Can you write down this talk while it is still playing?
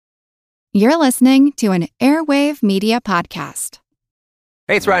You're listening to an Airwave Media Podcast.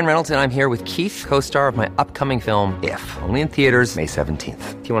 Hey, it's Ryan Reynolds, and I'm here with Keith, co-star of my upcoming film, If, only in theaters May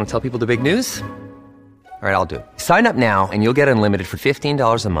 17th. Do you want to tell people the big news? All right, I'll do it. Sign up now and you'll get unlimited for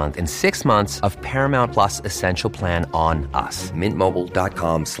 $15 a month and 6 months of Paramount Plus Essential Plan on us.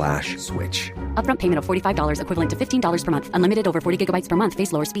 MintMobile.com/switch. Upfront payment of $45 equivalent to $15 per month. Unlimited over 40 gigabytes per month.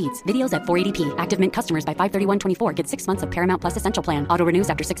 Face lower speeds. Videos at 480p. Active Mint customers by 531.24 get 6 months of Paramount Plus Essential Plan. Auto renews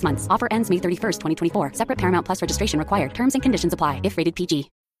after 6 months. Offer ends May 31st, 2024. Separate Paramount Plus registration required. Terms and conditions apply if rated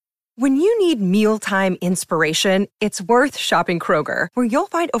PG. When you need mealtime inspiration, it's worth shopping Kroger, where you'll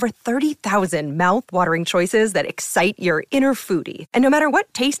find over 30,000 mouth-watering choices that excite your inner foodie. And no matter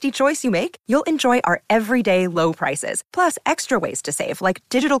what tasty choice you make, you'll enjoy our everyday low prices, plus extra ways to save, like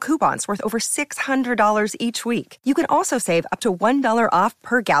digital coupons worth over $600 each week. You can also save up to $1 off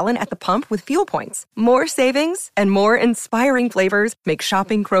per gallon at the pump with fuel points. More savings and more inspiring flavors make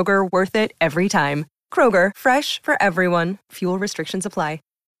shopping Kroger worth it every time. Kroger, fresh for everyone. Fuel restrictions apply.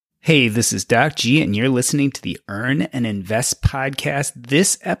 Hey, this is Doc G, and you're listening to the Earn and Invest podcast.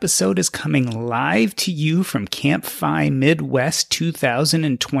 This episode is coming live to you from CampFI Midwest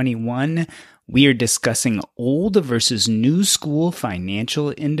 2021. We are discussing old versus new school financial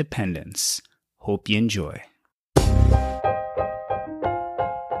independence. Hope you enjoy.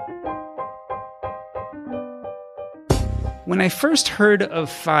 When I first heard of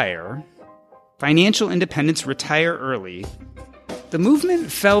FIRE, Financial Independence Retire Early, the movement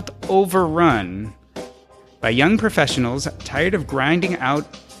felt overrun by young professionals tired of grinding out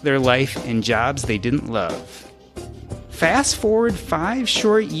their life in jobs they didn't love. Fast forward 5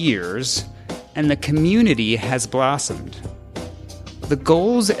 short years, and the community has blossomed. The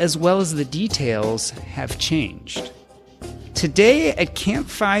goals as well as the details have changed. Today at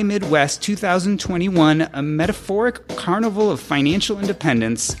CampFI Midwest 2021, a metaphoric carnival of financial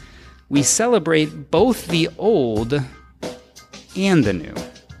independence, we celebrate both the old and the new.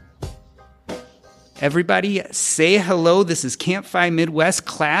 Everybody say hello. This is CampFI Midwest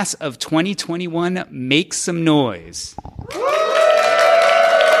Class of 2021. Make some noise.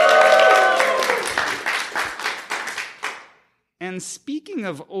 And speaking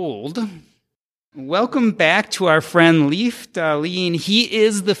of old, welcome back to our friend Leif Dahlin. He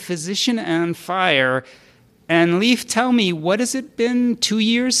is the physician on FIRE. And Leif, tell me, what has it been 2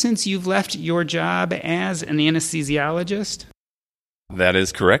 years since you've left your job as an anesthesiologist? That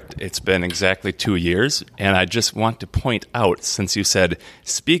is correct. It's been exactly 2 years, and I just want to point out, since you said,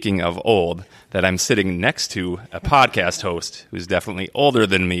 speaking of old, that I'm sitting next to a podcast host who's definitely older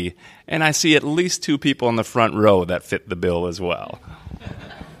than me, and I see at least 2 people in the front row that fit the bill as well.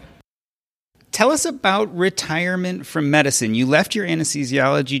 Tell us about retirement from medicine. You left your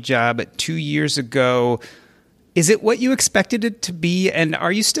anesthesiology job 2 years ago. Is it what you expected it to be, and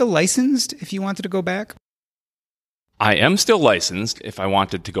are you still licensed if you wanted to go back? I am still licensed if I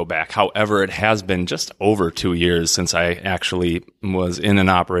wanted to go back. However, it has been just over 2 years since I actually was in an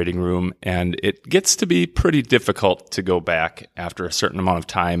operating room, and it gets to be pretty difficult to go back after a certain amount of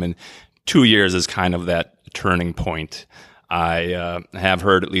time, and 2 years is kind of that turning point. I have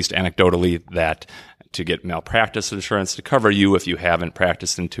heard, at least anecdotally, that to get malpractice insurance to cover you if you haven't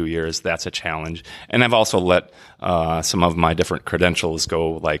practiced in 2 years, that's a challenge. And I've also let some of my different credentials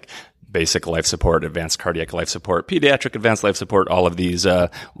go, like basic life support, advanced cardiac life support, pediatric advanced life support, all of these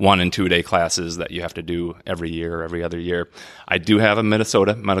 1 and 2 day classes that you have to do every year or every other year. I do have a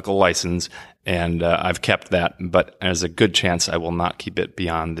Minnesota medical license, and I've kept that, but there's a good chance I will not keep it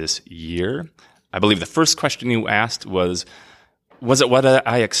beyond this year. I believe the first question you asked was it what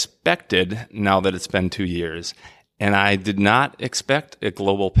I expected now that it's been 2 years? And I did not expect a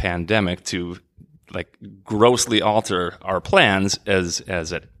global pandemic to grossly alter our plans as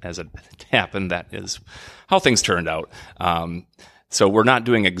it happened. That is how things turned out. So we're not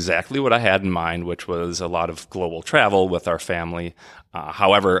doing exactly what I had in mind, which was a lot of global travel with our family.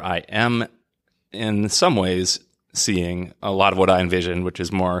 However, I am in some ways seeing a lot of what I envisioned, which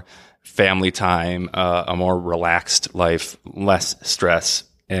is more family time, a more relaxed life, less stress,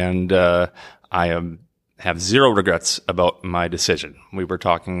 and I have zero regrets about my decision. We were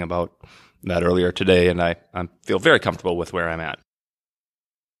talking about that earlier today, and I feel very comfortable with where I'm at.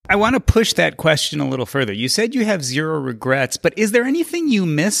 I want to push that question a little further. You said you have zero regrets, but is there anything you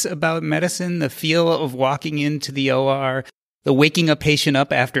miss about medicine? The feel of walking into the OR, the waking a patient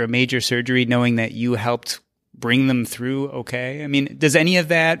up after a major surgery, knowing that you helped bring them through okay? I mean, does any of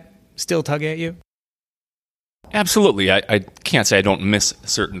that still tug at you? Absolutely. I can't say I don't miss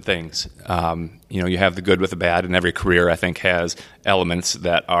certain things. You have the good with the bad, and every career, I think, has elements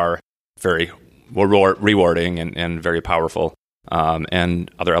that are very rewarding and very powerful.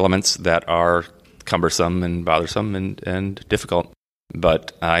 and other elements that are cumbersome and bothersome and difficult.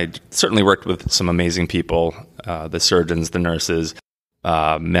 But I certainly worked with some amazing people, the surgeons, the nurses,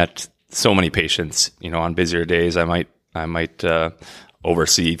 met so many patients. On busier days, I might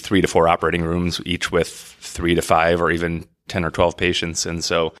oversee 3 to 4 operating rooms, each with 3 to 5 or even 10 or 12 patients. And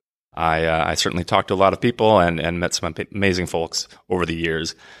so I certainly talked to a lot of people and met some amazing folks over the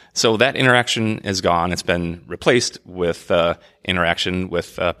years. So that interaction is gone. It's been replaced with interaction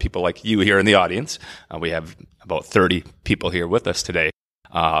with people like you here in the audience. We have about 30 people here with us today,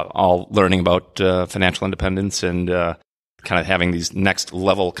 all learning about financial independence and kind of having these next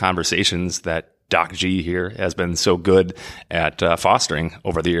level conversations that Doc G here has been so good at fostering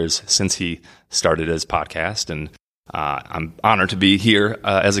over the years since he started his podcast. And I'm honored to be here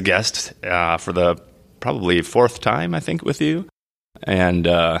as a guest for the probably 4th time, I think, with you. And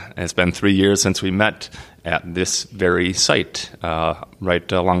it's been 3 years since we met at this very site,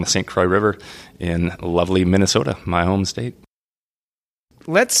 right along the St. Croix River in lovely Minnesota, my home state.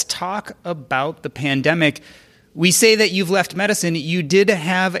 Let's talk about the pandemic. We say that you've left medicine. You did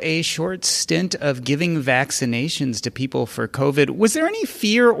have a short stint of giving vaccinations to people for COVID. Was there any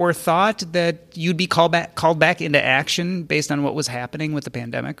fear or thought that you'd be called back into action based on what was happening with the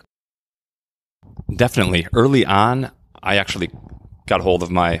pandemic? Definitely. Early on, I actually got a hold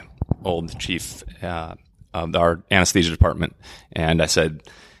of my old chief of our anesthesia department, and I said,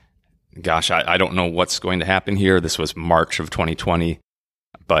 gosh, I don't know what's going to happen here. This was March of 2020,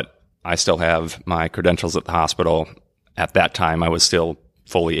 but I still have my credentials at the hospital. At that time, I was still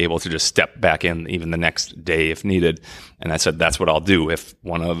fully able to just step back in even the next day if needed. And I said, that's what I'll do. If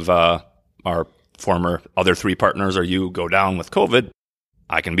one of our former other 3 partners or you go down with COVID,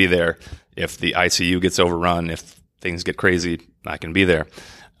 I can be there. If the ICU gets overrun, if things get crazy, I can be there.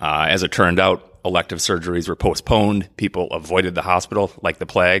 As it turned out, elective surgeries were postponed. People avoided the hospital like the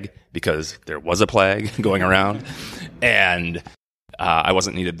plague because there was a plague going around. And I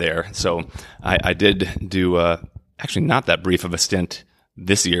wasn't needed there. So I did do actually not that brief of a stint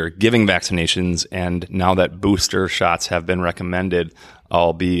this year giving vaccinations. And now that booster shots have been recommended,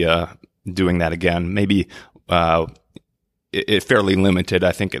 I'll be doing that again. Maybe fairly limited.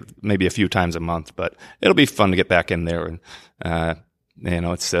 I think maybe a few times a month, but it'll be fun to get back in there. And,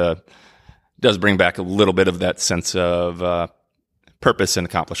 it's does bring back a little bit of that sense of purpose and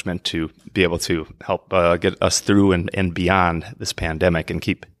accomplishment to be able to help get us through and beyond this pandemic and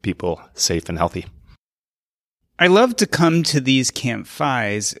keep people safe and healthy. I love to come to these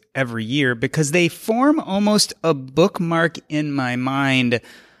CampFIs every year because they form almost a bookmark in my mind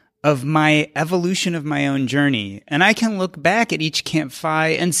of my evolution of my own journey. And I can look back at each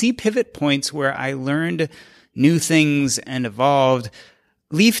CampFI and see pivot points where I learned new things and evolved.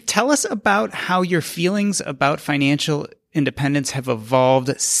 Leif, tell us about how your feelings about financial independence have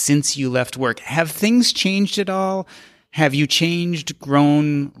evolved since you left work. Have things changed at all? Have you changed,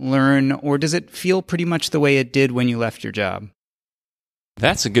 grown, learned, or does it feel pretty much the way it did when you left your job?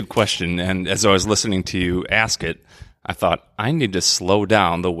 That's a good question. And as I was listening to you ask it, I thought, I need to slow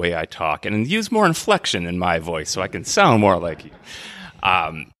down the way I talk and use more inflection in my voice so I can sound more like you.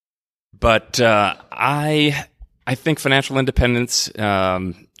 But I think financial independence,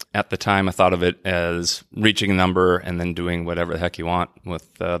 at the time, I thought of it as reaching a number and then doing whatever the heck you want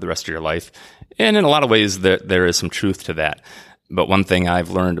with the rest of your life. And in a lot of ways, there is some truth to that. But one thing I've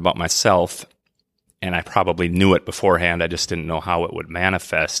learned about myself, and I probably knew it beforehand, I just didn't know how it would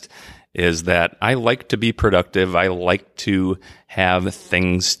manifest, is that I like to be productive. I like to have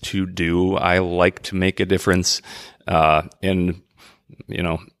things to do. I like to make a difference in,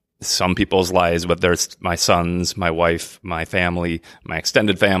 some people's lives, whether it's my sons, my wife, my family, my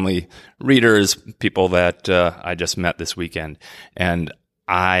extended family, readers, people that I just met this weekend. And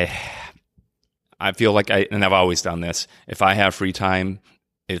I feel like and I've always done this, if I have free time,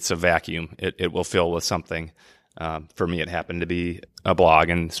 it's a vacuum. It will fill with something. For me, it happened to be a blog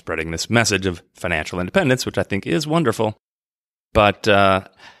and spreading this message of financial independence, which I think is wonderful. But I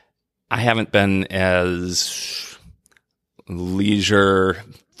haven't been as leisure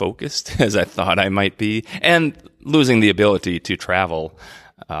focused as I thought I might be, and losing the ability to travel.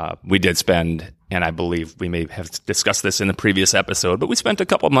 We did spend, and I believe we may have discussed this in the previous episode, but we spent a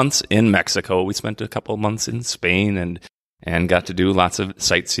couple months in Mexico. We spent a couple months in Spain and got to do lots of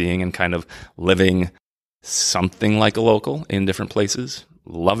sightseeing and kind of living something like a local in different places.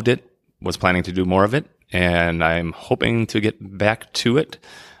 Loved it, was planning to do more of it, and I'm hoping to get back to it.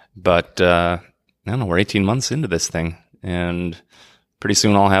 But I don't know, we're 18 months into this thing, and pretty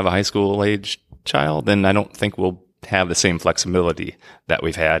soon I'll have a high school age child, and I don't think we'll have the same flexibility that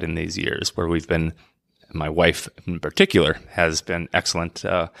we've had in these years where we've been My wife in particular has been excellent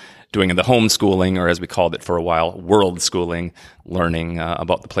doing the homeschooling, or as we called it for a while, world schooling, learning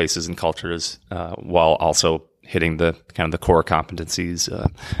about the places and cultures while also hitting the kind of the core competencies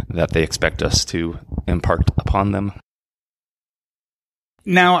that they expect us to impart upon them.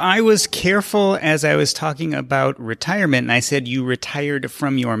 Now, I was careful as I was talking about retirement, and I said you retired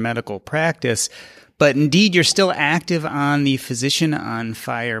from your medical practice, but indeed you're still active on the Physician on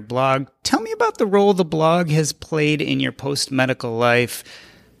Fire blog. Tell me about the role the blog has played in your post-medical life.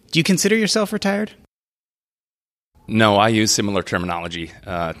 Do you consider yourself retired? No, I use similar terminology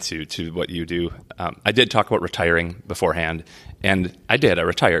to what you do. I did talk about retiring beforehand, and I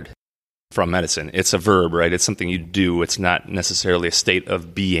retired from medicine. It's a verb, right? It's something you do. It's not necessarily a state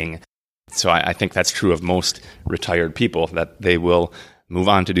of being. So I think that's true of most retired people, that they will move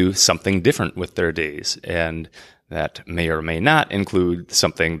on to do something different with their days, and that may or may not include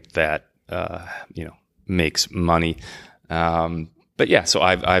something that makes money. But yeah, so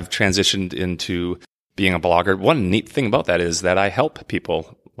I've transitioned into being a blogger. One neat thing about that is that I help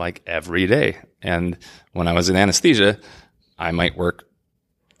people like every day. And when I was in anesthesia, I might work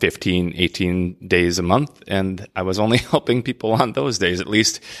 15, 18 days a month, and I was only helping people on those days. At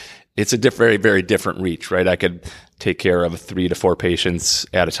least it's a very, very different reach, right? I could take care of 3 to 4 patients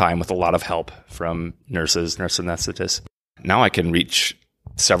at a time with a lot of help from nurses, nurse anesthetists. Now I can reach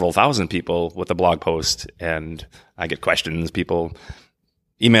several thousand people with a blog post, and I get questions. People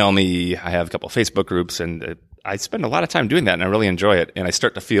email me. I have a couple of Facebook groups, and I spend a lot of time doing that, and I really enjoy it. And I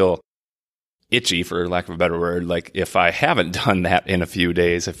start to feel itchy, for lack of a better word. Like if I haven't done that in a few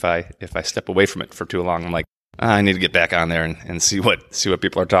days, if I step away from it for too long, I'm like, I need to get back on there and see what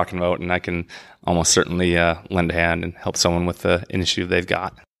people are talking about, and I can almost certainly lend a hand and help someone with an issue they've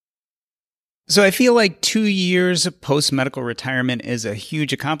got. So I feel like 2 years post-medical retirement is a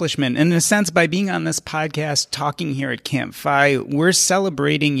huge accomplishment. And in a sense, by being on this podcast, talking here at CampFI, we're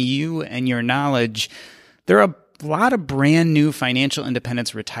celebrating you and your knowledge. There are a lot of brand new financial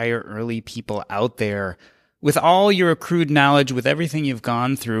independence retire early people out there. With all your accrued knowledge, with everything you've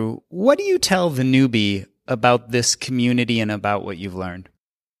gone through, what do you tell the newbie about this community and about what you've learned?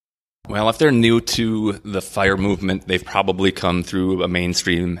 Well, if they're new to the FIRE movement, they've probably come through a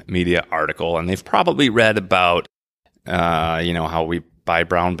mainstream media article, and they've probably read about, how we buy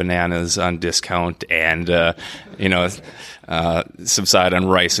brown bananas on discount and, subside on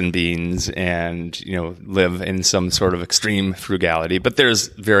rice and beans and, live in some sort of extreme frugality. But there's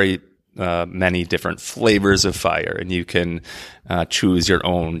very many different flavors of FIRE, and you can choose your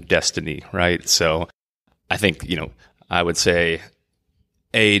own destiny, right? So I think, I would say,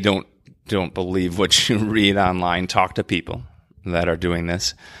 don't believe what you read online. Talk to people that are doing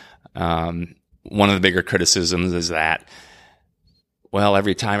this. One of the bigger criticisms is that, well,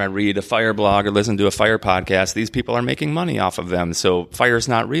 every time I read a FIRE blog or listen to a FIRE podcast, these people are making money off of them. So FIRE's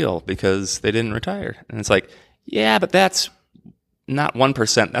not real because they didn't retire. And it's like, yeah, but that's not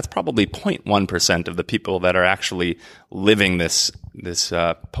 1%. That's probably 0.1% of the people that are actually living this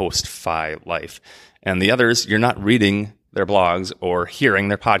post-FI life. And the others, you're not reading their blogs or hearing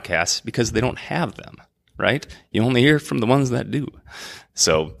their podcasts because they don't have them, right? You only hear from the ones that do.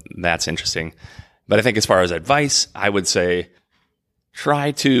 So that's interesting. But I think as far as advice, I would say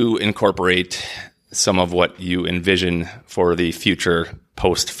try to incorporate some of what you envision for the future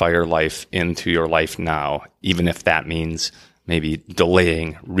post-FIRE life into your life now, even if that means maybe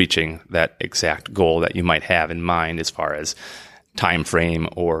delaying reaching that exact goal that you might have in mind as far as time frame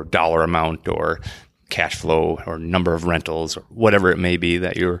or dollar amount or cash flow or number of rentals or whatever it may be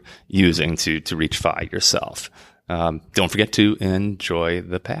that you're using to reach FI yourself. Don't forget to enjoy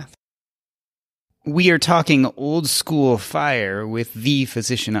the path. We are talking old school FIRE with the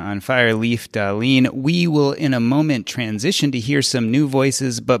Physician on Fire, Leif Dahleen. We will in a moment transition to hear some new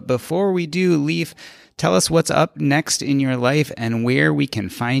voices, but before we do, Leif, tell us what's up next in your life and where we can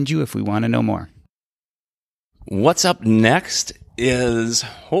find you if we want to know more. What's up next is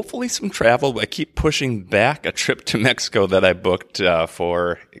hopefully some travel. I keep pushing back a trip to Mexico that I booked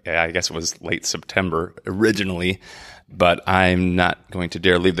for, I guess it was late September originally, but I'm not going to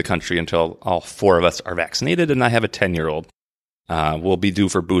dare leave the country until all 4 of us are vaccinated, and I have a 10-year-old. We'll be due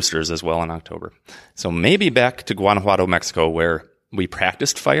for boosters as well in October. So maybe back to Guanajuato, Mexico, where we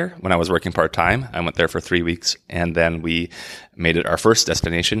practiced FIRE when I was working part-time. I went there for 3 weeks, and then we made it our first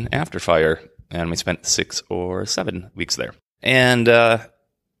destination after FIRE, and we spent 6 or 7 weeks there. And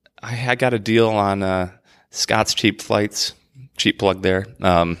I got a deal on Scott's Cheap Flights. Cheap plug there.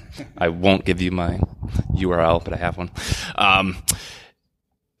 I won't give you my URL, but I have one.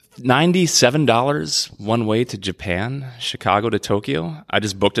 $97 one way to Japan, Chicago to Tokyo. I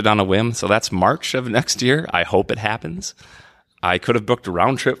just booked it on a whim, so that's March of next year. I hope it happens. I could have booked a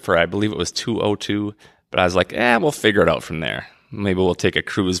round trip for, I believe it was $202, but I was like, we'll figure it out from there. Maybe we'll take a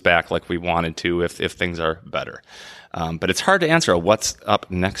cruise back like we wanted to if things are better. But it's hard to answer a what's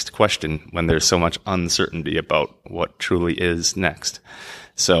up next question when there's so much uncertainty about what truly is next.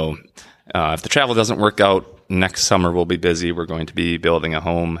 So if the travel doesn't work out, next summer we'll be busy. We're going to be building a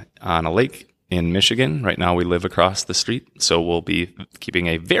home on a lake in Michigan. Right now we live across the street, so we'll be keeping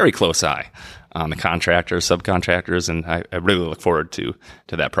a very close eye on the contractors, subcontractors, and I really look forward to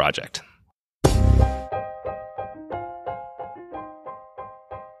that project.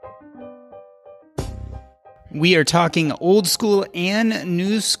 We are talking old school and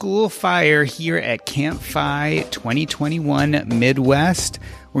new school fire here at CampFI 2021 Midwest.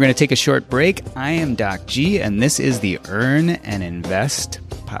 We're going to take a short break. I am Doc G, and this is the Earn and Invest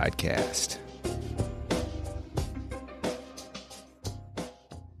podcast.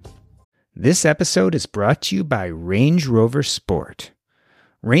 This episode is brought to you by Range Rover Sport.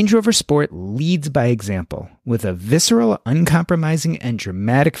 Range Rover Sport leads by example. With a visceral, uncompromising, and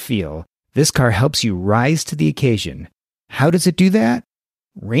dramatic feel, this car helps you rise to the occasion. How does it do that?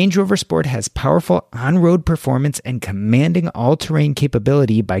 Range Rover Sport has powerful on-road performance and commanding all-terrain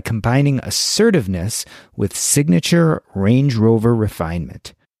capability by combining assertiveness with signature Range Rover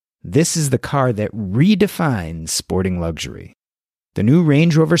refinement. This is the car that redefines sporting luxury. The new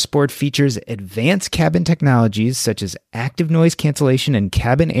Range Rover Sport features advanced cabin technologies such as active noise cancellation and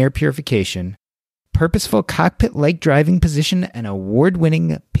cabin air purification, purposeful cockpit-like driving position, and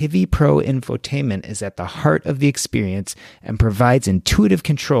award-winning Pivi Pro infotainment is at the heart of the experience and provides intuitive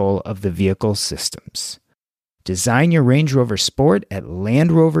control of the vehicle systems. Design your Range Rover Sport at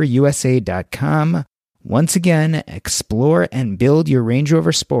LandRoverUSA.com. Once again, explore and build your Range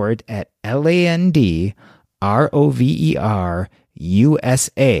Rover Sport at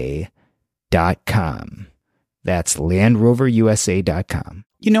LandRoverUSA.com. That's LandRoverUSA.com.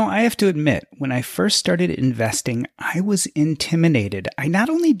 You know, I have to admit, when I first started investing, I was intimidated. I not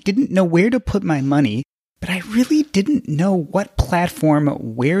only didn't know where to put my money, but I really didn't know what platform,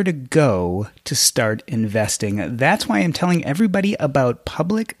 where to go to start investing. That's why I'm telling everybody about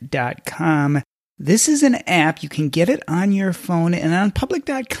Public.com. This is an app. You can get it on your phone, and on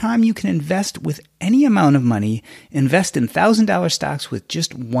Public.com, you can invest with any amount of money. Invest in $1,000 stocks with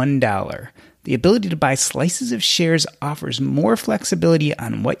just $1. The ability to buy slices of shares offers more flexibility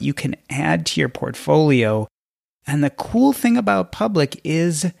on what you can add to your portfolio. And the cool thing about Public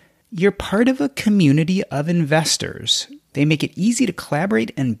is you're part of a community of investors. They make it easy to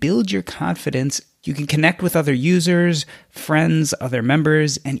collaborate and build your confidence. You can connect with other users, friends, other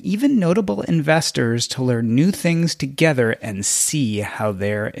members, and even notable investors to learn new things together and see how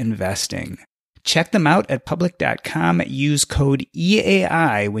they're investing. Check them out at Public.com. Use code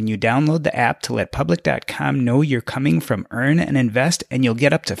EAI when you download the app to let Public.com know you're coming from Earn and Invest, and you'll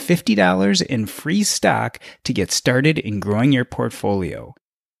get up to $50 in free stock to get started in growing your portfolio.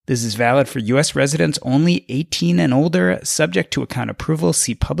 This is valid for U.S. residents only, 18 and older, subject to account approval.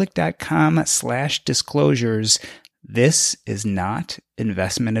 See Public.com/disclosures. This is not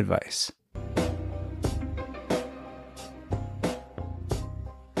investment advice.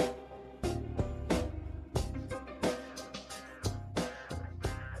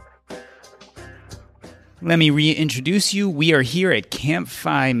 Let me reintroduce you. We are here at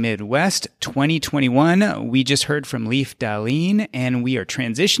CampFI Midwest 2021. We just heard from Leif Dahlin, and we are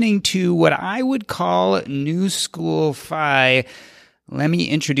transitioning to what I would call new school FI. Let me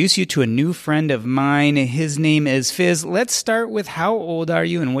introduce you to a new friend of mine. His name is Fizz. Let's start with how old are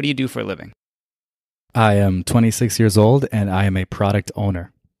you and what do you do for a living? I am 26 years old, and I am a product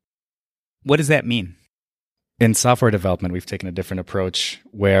owner. What does that mean? In software development, we've taken a different approach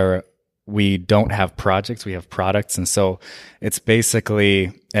where we don't have projects, we have products. And so it's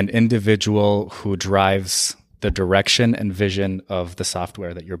basically an individual who drives the direction and vision of the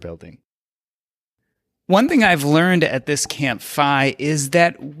software that you're building. One thing I've learned at this CampFI is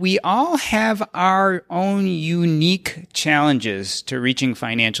that we all have our own unique challenges to reaching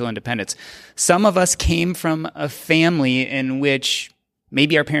financial independence. Some of us came from a family in which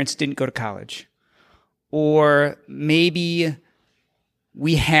maybe our parents didn't go to college, or maybe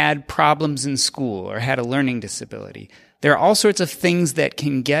we had problems in school or had a learning disability. There are all sorts of things that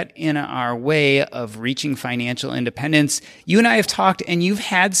can get in our way of reaching financial independence. You and I have talked, and you've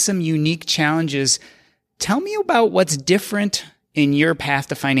had some unique challenges. Tell me about what's different in your path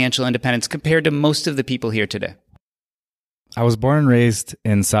to financial independence compared to most of the people here today. I was born and raised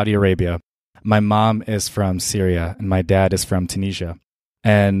in Saudi Arabia. My mom is from Syria, and my dad is from Tunisia.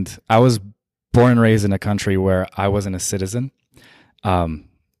 And I was born and raised in a country where I wasn't a citizen.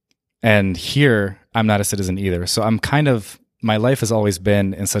 And here, I'm not a citizen either. So my life has always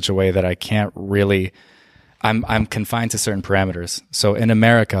been in such a way that I can't really, I'm confined to certain parameters. So in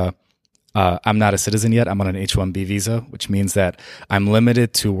America, I'm not a citizen yet. I'm on an H-1B visa, which means that I'm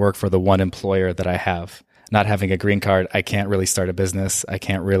limited to work for the one employer that I have. Not having a green card, I can't really start a business. I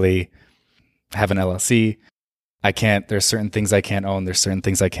can't really have an LLC. There's certain things I can't own. There's certain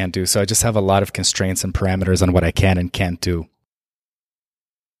things I can't do. So I just have a lot of constraints and parameters on what I can and can't do.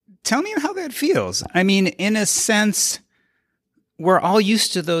 Tell me how that feels. I mean, in a sense, we're all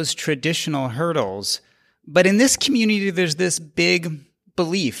used to those traditional hurdles, but in this community, there's this big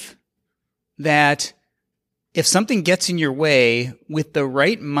belief that if something gets in your way with the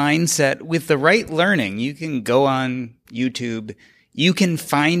right mindset, with the right learning, you can go on YouTube, you can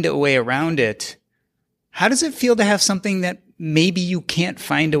find a way around it. How does it feel to have something that maybe you can't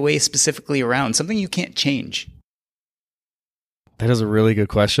find a way specifically around, something you can't change? That is a really good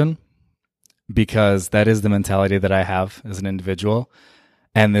question, because that is the mentality that I have as an individual.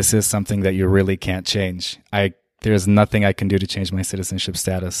 And this is something that you really can't change. There's nothing I can do to change my citizenship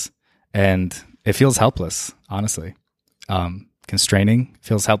status. And it feels helpless, honestly. Constraining,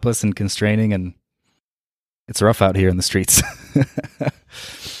 feels helpless and constraining, and it's rough out here in the streets.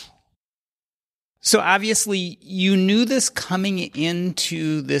 So obviously, you knew this coming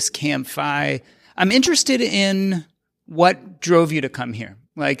into this CampFI. I'm interested in what drove you to come here.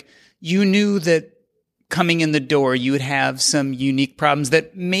 Like, you knew that coming in the door, you would have some unique problems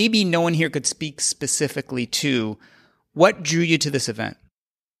that maybe no one here could speak specifically to. What drew you to this event?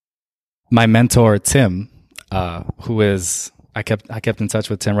 My mentor, Tim, I kept in touch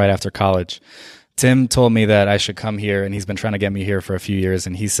with Tim right after college. Tim told me that I should come here, and he's been trying to get me here for a few years.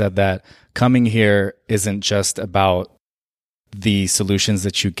 And he said that coming here isn't just about the solutions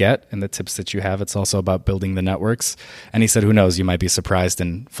that you get and the tips that you have. It's also about building the networks. And he said, who knows, you might be surprised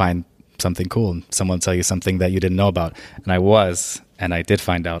and find something cool and someone tell you something that you didn't know about. And I did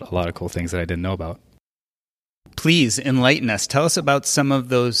find out a lot of cool things that I didn't know about. Please enlighten us. Tell us about some of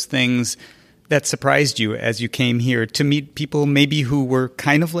those things that surprised you as you came here to meet people maybe who were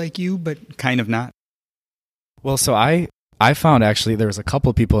kind of like you, but kind of not. Well, so I found actually there was a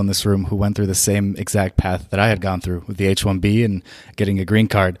couple people in this room who went through the same exact path that I had gone through with the H-1B and getting a green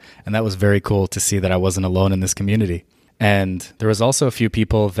card. And that was very cool to see that I wasn't alone in this community. And there was also a few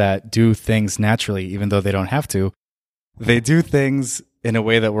people that do things naturally, even though they don't have to. They do things in a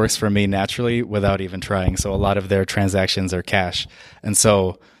way that works for me naturally without even trying. So a lot of their transactions are cash. And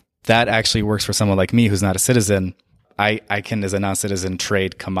so that actually works for someone like me who's not a citizen. I can, as a non-citizen,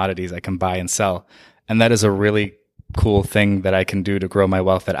 trade commodities. I can buy and sell. And that is a really cool thing that I can do to grow my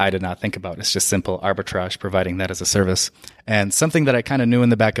wealth that I did not think about. It's just simple arbitrage, providing that as a service. And something that I kind of knew in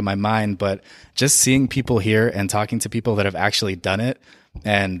the back of my mind, but just seeing people here and talking to people that have actually done it,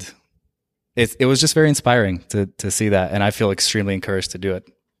 and it was just very inspiring to see that. And I feel extremely encouraged to do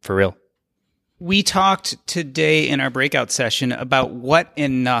it for real. We talked today in our breakout session about what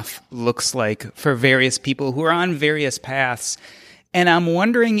enough looks like for various people who are on various paths. And I'm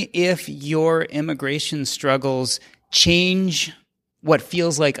wondering if your immigration struggles change what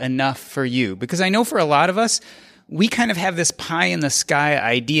feels like enough for you. Because I know for a lot of us, we kind of have this pie in the sky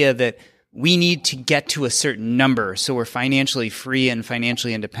idea that we need to get to a certain number so we're financially free and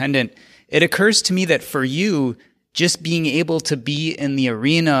financially independent. It occurs to me that for you, just being able to be in the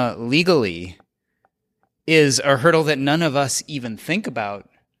arena legally is a hurdle that none of us even think about,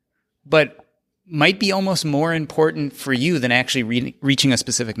 but might be almost more important for you than actually reaching a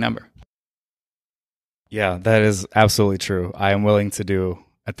specific number. Yeah, that is absolutely true. I am willing to do,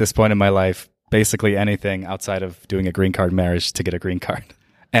 at this point in my life, basically anything outside of doing a green card marriage to get a green card.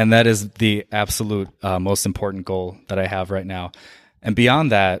 And that is the absolute most important goal that I have right now. And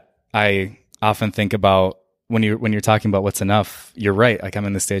beyond that, I often think about when you're talking about what's enough, you're right. Like, I'm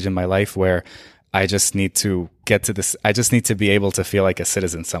in this stage in my life where I just need to get to this. I just need to be able to feel like a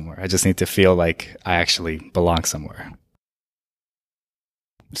citizen somewhere. I just need to feel like I actually belong somewhere.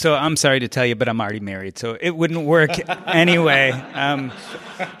 So I'm sorry to tell you, but I'm already married, so it wouldn't work anyway.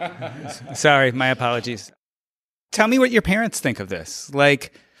 Sorry, my apologies. Tell me what your parents think of this.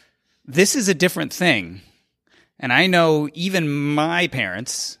 Like, this is a different thing. And I know even my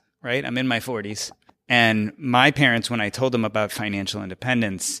parents, right? I'm in my 40s. And my parents, when I told them about financial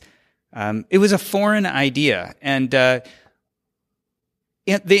independence, it was a foreign idea. And the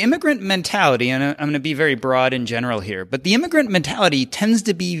immigrant mentality, and I'm going to be very broad and general here, but the immigrant mentality tends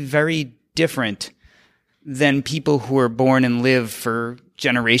to be very different than people who are born and live for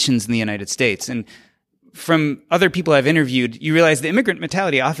generations in the United States. And from other people I've interviewed, you realize the immigrant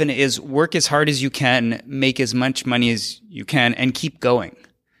mentality often is work as hard as you can, make as much money as you can, and keep going.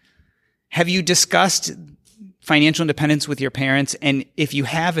 Have you discussed financial independence with your parents? And if you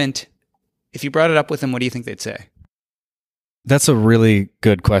haven't, if you brought it up with them, what do you think they'd say? That's a really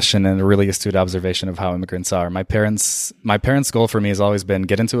good question and a really astute observation of how immigrants are. My parents' goal for me has always been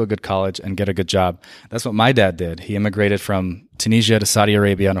get into a good college and get a good job. That's what my dad did. He immigrated from Tunisia to Saudi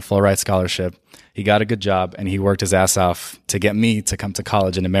Arabia on a full ride scholarship. He got a good job and he worked his ass off to get me to come to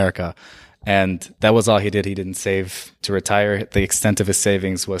college in America. And that was all he did. He didn't save to retire. The extent of his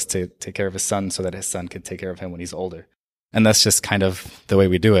savings was to take care of his son so that his son could take care of him when he's older. And that's just kind of the way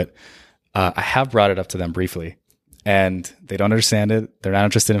we do it. I have brought it up to them briefly. And they don't understand it. They're not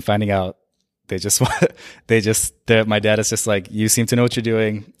interested in finding out. They just want, my dad is just like, you seem to know what you're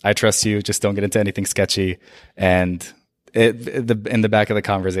doing. I trust you. Just don't get into anything sketchy. And in the back of the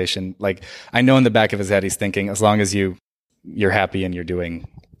conversation, like I know in the back of his head, he's thinking, as long as you're happy and you're going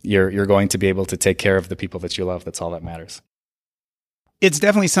to be able to take care of the people that you love. That's all that matters. It's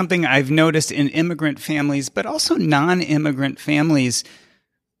definitely something I've noticed in immigrant families, but also non-immigrant families.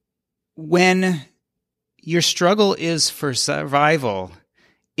 When your struggle is for survival,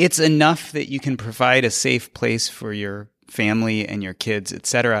 it's enough that you can provide a safe place for your family and your kids,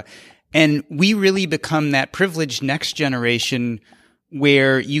 etc. And we really become that privileged next generation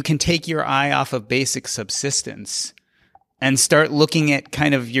where you can take your eye off of basic subsistence and start looking at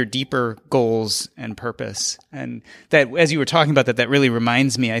kind of your deeper goals and purpose. And that, as you were talking about that really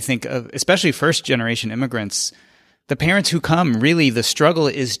reminds me, I think, of especially first generation immigrants, the parents who come, really the struggle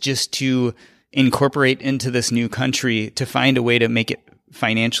is just to incorporate into this new country to find a way to make it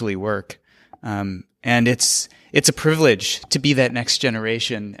financially work. And it's a privilege to be that next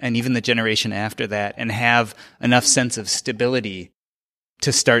generation and even the generation after that and have enough sense of stability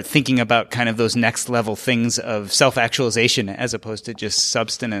to start thinking about kind of those next level things of self-actualization as opposed to just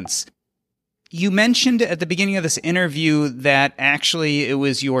subsistence. You mentioned at the beginning of this interview that actually it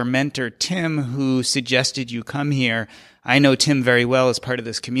was your mentor, Tim, who suggested you come here. I know Tim very well as part of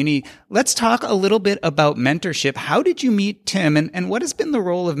this community. Let's talk a little bit about mentorship. How did you meet Tim, and what has been the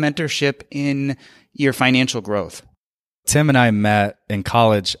role of mentorship in your financial growth? Tim and I met in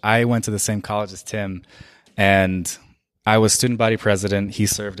college. I went to the same college as Tim, and I was student body president. He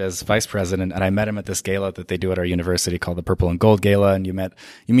served as vice president, and I met him at this gala that they do at our university called the Purple and Gold Gala. And you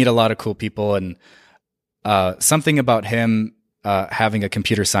meet a lot of cool people, and something about him having a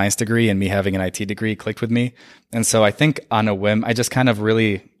computer science degree and me having an IT degree clicked with me. And so I think on a whim, I just kind of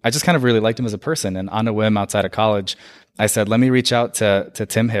really liked him as a person. And on a whim outside of college, I said, let me reach out to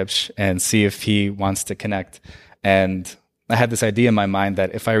Tim Hipsch and see if he wants to connect. And I had this idea in my mind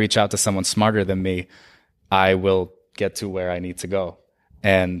that if I reach out to someone smarter than me, I will get to where I need to go.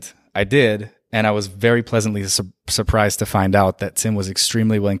 And I did. And I was very pleasantly surprised to find out that Tim was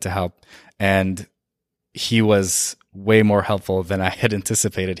extremely willing to help. And he was way more helpful than I had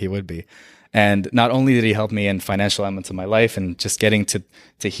anticipated he would be. And not only did he help me in financial elements of my life and just getting to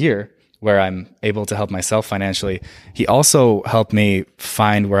here where I'm able to help myself financially, he also helped me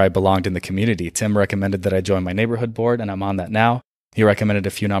find where I belonged in the community. Tim recommended that I join my neighborhood board, and I'm on that now. He recommended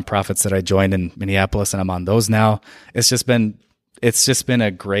a few nonprofits that I joined in Minneapolis, and I'm on those now. It's just been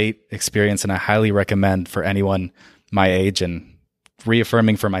a great experience, and I highly recommend for anyone my age and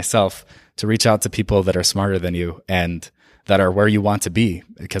reaffirming for myself to reach out to people that are smarter than you and that are where you want to be,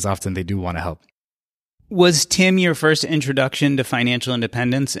 because often they do want to help. Was Tim your first introduction to financial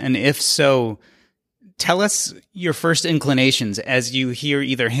independence? And if so, tell us your first inclinations as you hear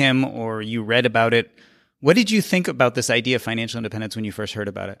either him or you read about it. What did you think about this idea of financial independence when you first heard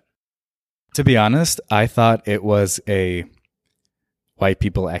about it? To be honest, I thought it was a white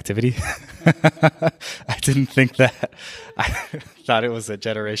people activity. I didn't think that. I thought it was a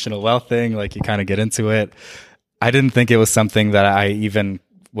generational wealth thing, like you kind of get into it. I didn't think it was something that I even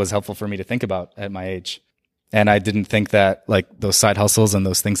was helpful for me to think about at my age. And I didn't think that, like, those side hustles and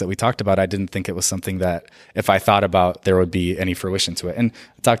those things that we talked about, I didn't think it was something that if I thought about, there would be any fruition to it. And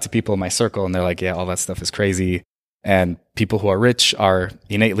I talked to people in my circle and they're like, yeah, all that stuff is crazy. And people who are rich are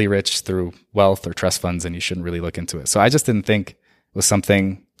innately rich through wealth or trust funds, and you shouldn't really look into it. So I just didn't think it was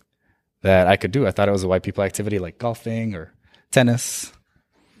something that I could do. I thought it was a white people activity like golfing or tennis,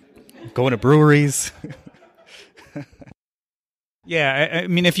 going to breweries. Yeah, I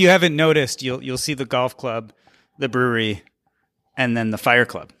mean, if you haven't noticed, you'll see the golf club, the brewery, and then the fire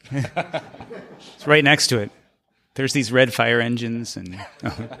club. It's right next to it. There's these red fire engines.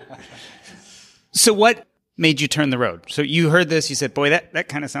 So what made you turn the road? So you heard this, you said, boy, that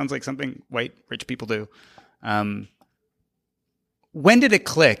kind of sounds like something white rich people do. When did it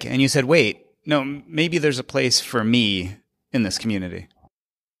click? And you said, wait, no, maybe there's a place for me in this community?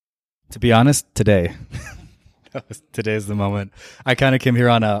 To be honest, today, today's the moment. I kind of came here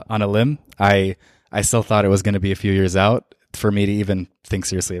on a limb. I still thought it was going to be a few years out for me to even think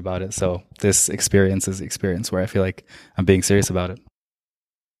seriously about it. So this experience is the experience where I feel like I'm being serious about it.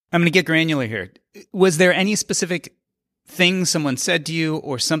 I'm going to get granular here. Was there any specific thing someone said to you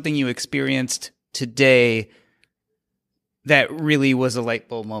or something you experienced today that really was a light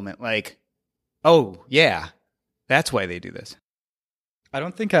bulb moment? Like, oh yeah, that's why they do this. I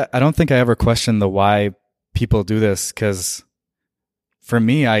don't think I ever questioned the why people do this, because for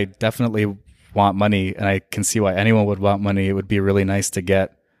me, I definitely want money, and I can see why anyone would want money. It would be really nice to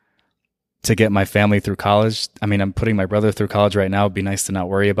get my family through college. I mean, I'm putting my brother through college right now. It'd be nice to not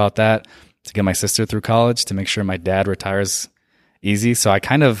worry about that. To get my sister through college, to make sure my dad retires easy. So I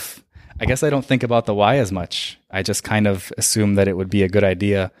guess I don't think about the why as much. I just kind of assume that it would be a good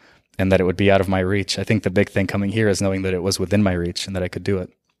idea and that it would be out of my reach. I think the big thing coming here is knowing that it was within my reach and that I could do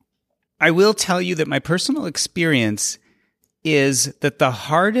it. I will tell you that my personal experience is that the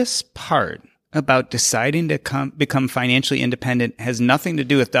hardest part about deciding to become financially independent has nothing to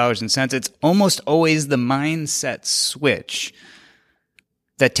do with dollars and cents. It's almost always the mindset switch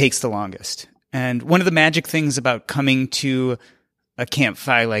that takes the longest. And one of the magic things about coming to a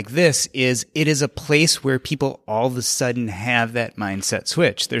CampFI like this is it is a place where people all of a sudden have that mindset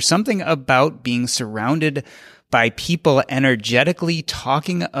switch. There's something about being surrounded by people energetically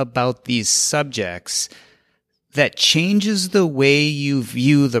talking about these subjects that changes the way you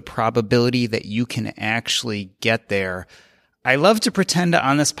view the probability that you can actually get there. I love to pretend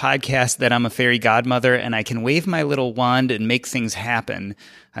on this podcast that I'm a fairy godmother and I can wave my little wand and make things happen.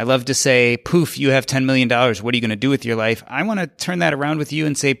 I love to say, poof, you have $10 million. What are you going to do with your life? I want to turn that around with you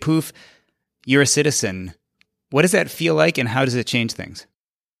and say, poof, you're a citizen. What does that feel like and how does it change things?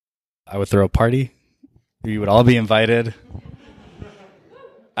 I would throw a party. You would all be invited.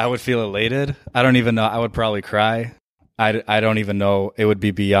 I would feel elated. I don't even know. I would probably cry. I don't even know. It would be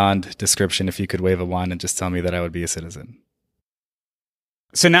beyond description if you could wave a wand and just tell me that I would be a citizen.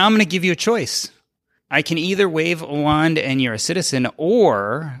 So now I'm going to give you a choice. I can either wave a wand and you're a citizen,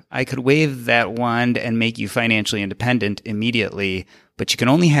 or I could wave that wand and make you financially independent immediately, but you can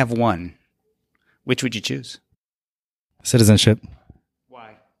only have one. Which would you choose? Citizenship.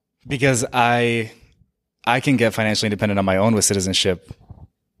 Why? Because I can get financially independent on my own with citizenship,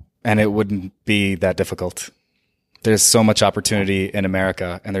 and it wouldn't be that difficult. There's so much opportunity in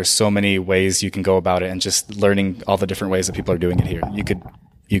America, and there's so many ways you can go about it, and just learning all the different ways that people are doing it here.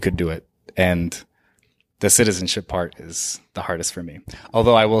 You could do it. And the citizenship part is the hardest for me.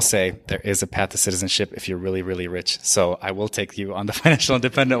 Although I will say there is a path to citizenship if you're really, really rich. So I will take you on the financial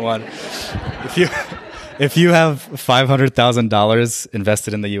independent one. If you have $500,000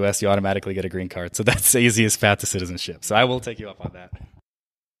 invested in the U.S., you automatically get a green card. So that's the easiest path to citizenship. So I will take you up on that.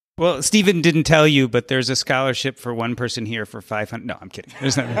 Well, Stephen didn't tell you, but there's a scholarship for one person here for 500. No, I'm kidding.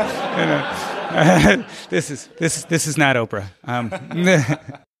 There's not. No. This is not Oprah.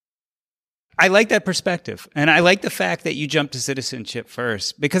 I like that perspective, and I like the fact that you jumped to citizenship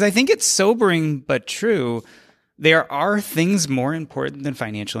first, because I think it's sobering but true. There are things more important than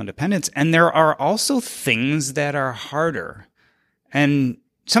financial independence, and there are also things that are harder. And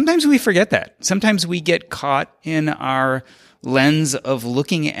sometimes we forget that. Sometimes we get caught in our lens of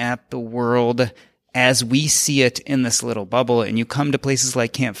looking at the world as we see it in this little bubble, and you come to places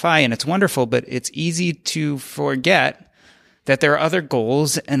like CampFI, and it's wonderful, but it's easy to forget that there are other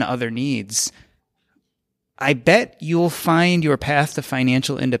goals and other needs. I bet you'll find your path to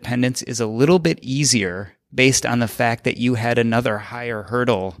financial independence is a little bit easier based on the fact that you had another higher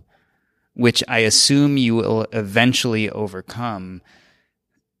hurdle, which I assume you will eventually overcome.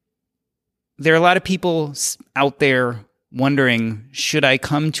 There are a lot of people out there wondering, should I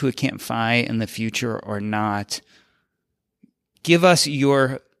come to a CampFI in the future or not? Give us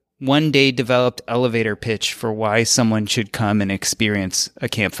your one-day developed elevator pitch for why someone should come and experience a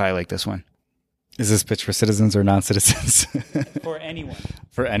CampFI like this one. Is this pitch for citizens or non-citizens? For anyone.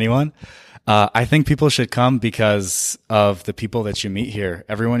 For anyone? I think people should come because of the people that you meet here.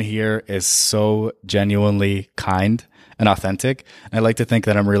 Everyone here is so genuinely kind and authentic. And I like to think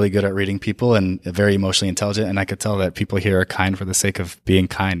that I'm really good at reading people and very emotionally intelligent. And I could tell that people here are kind for the sake of being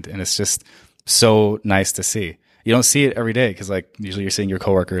kind. And it's just so nice to see. You don't see it every day because like usually you're seeing your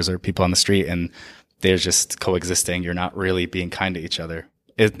coworkers or people on the street and they're just coexisting. You're not really being kind to each other.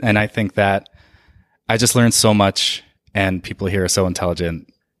 And I think that I just learned so much and people here are so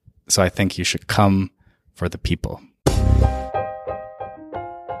intelligent. So I think you should come for the people.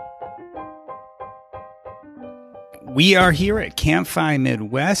 We are here at CampFI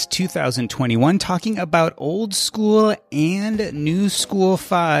Midwest 2021 talking about old school and new school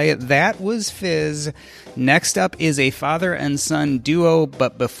fi. That was Fizz. Next up is a father and son duo,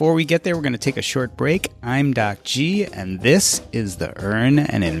 but before we get there, we're going to take a short break. I'm Doc G, and this is the Earn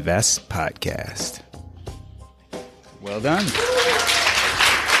and Invest podcast. Well done.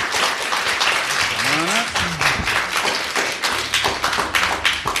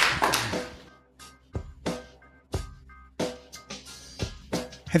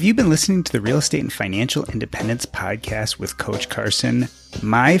 Have you been listening to the Real Estate and Financial Independence podcast with Coach Carson?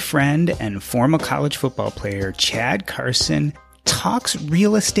 My friend and former college football player, Chad Carson, talks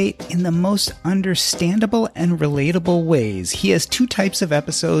real estate in the most understandable and relatable ways. He has two types of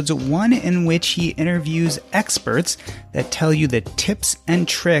episodes, one in which he interviews experts that tell you the tips and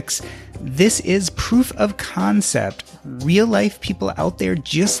tricks. This is proof of concept. Real life people out there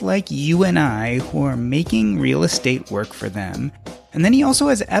just like you and I who are making real estate work for them. And then he also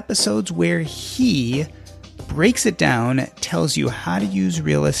has episodes where he breaks it down, tells you how to use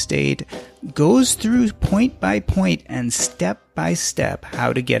real estate, goes through point by point and step by step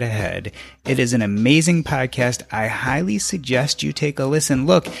how to get ahead. It is an amazing podcast. I highly suggest you take a listen.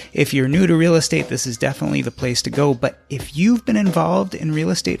 Look, if you're new to real estate, this is definitely the place to go. But if you've been involved in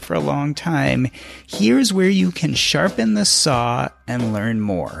real estate for a long time, here's where you can sharpen the saw and learn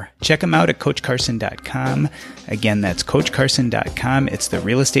more. Check them out at CoachCarson.com. Again, that's CoachCarson.com. It's the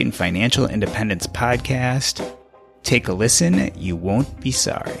Real Estate and Financial Independence podcast. Take a listen. You won't be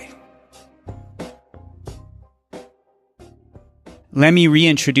sorry. Let me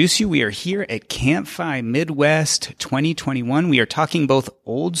reintroduce you. We are here at CampFI Midwest 2021. We are talking both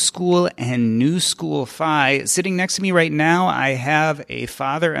old school and new school fi. Sitting next to me right now, I have a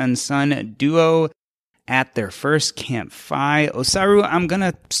father and son duo at their first CampFI. Osaru, I'm going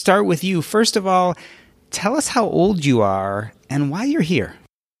to start with you. First of all, tell us how old you are and why you're here.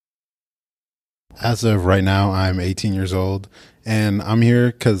 As of right now, I'm 18 years old, and I'm here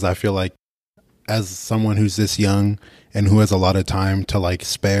because I feel like as someone who's this young and who has a lot of time to like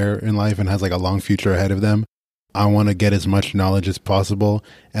spare in life and has like a long future ahead of them, I want to get as much knowledge as possible.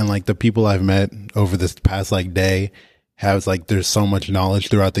 And like the people I've met over this past like day has like, there's so much knowledge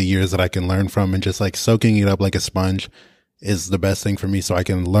throughout the years that I can learn from, and just like soaking it up like a sponge is the best thing for me, so I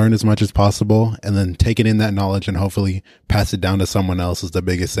can learn as much as possible and then taking in that knowledge and hopefully pass it down to someone else is the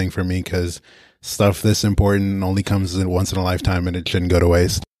biggest thing for me, because stuff this important only comes once in a lifetime and it shouldn't go to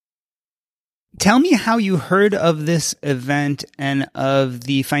waste. Tell me how you heard of this event and of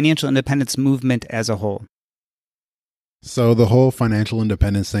the financial independence movement as a whole. So the whole financial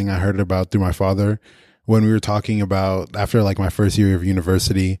independence thing I heard about through my father when we were talking about after like my first year of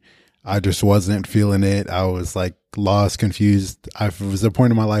university. I just wasn't feeling it. I was like lost, confused. I was at a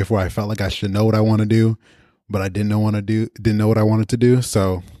point in my life where I felt like I should know what I want to do, but I didn't know what I wanted to do.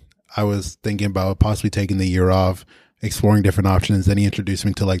 So I was thinking about possibly taking the year off, exploring different options. Then he introduced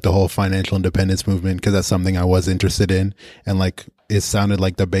me to like the whole financial independence movement, because that's something I was interested in, and like it sounded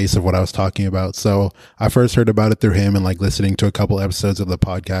like the base of what I was talking about. So I first heard about it through him and like listening to a couple episodes of the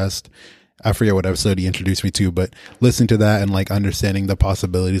podcast. I forget what episode he introduced me to, but listening to that and like understanding the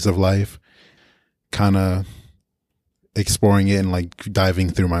possibilities of life, kind of exploring it and like diving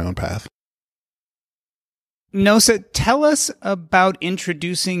through my own path. Nosa, tell us about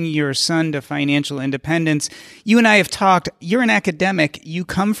introducing your son to financial independence. You and I have talked. You're an academic. You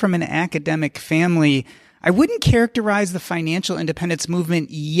come from an academic family. I wouldn't characterize the financial independence movement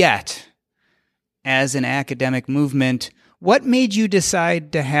yet as an academic movement. What made you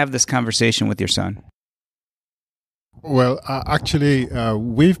decide to have this conversation with your son? Well, actually,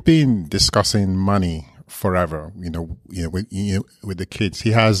 we've been discussing money forever. With the kids.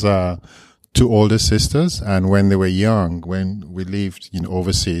 He has two older sisters, and when they were young, when we lived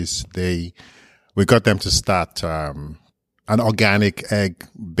overseas, we got them to start an organic egg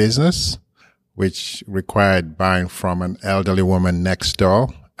business, which required buying from an elderly woman next door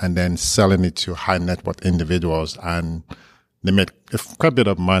and then selling it to high net worth individuals, and they made quite a bit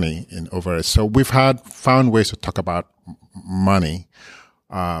of money over it. So we've found ways to talk about money,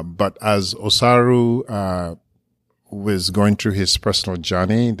 but as Osaru was going through his personal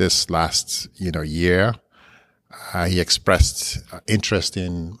journey this last year, he expressed interest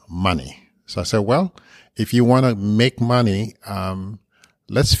in money. So I said, well, if you want to make money,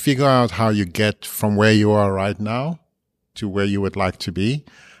 let's figure out how you get from where you are right now to where you would like to be.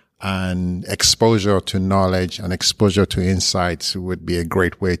 And exposure to knowledge and exposure to insights would be a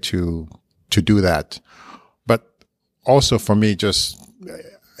great way to do that. But also for me,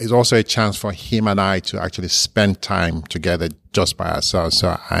 it's also a chance for him and I to actually spend time together just by ourselves.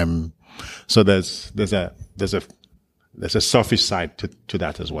 So there's a there's a selfish side to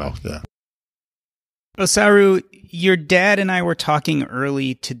that as well. Yeah. Osaru, your dad and I were talking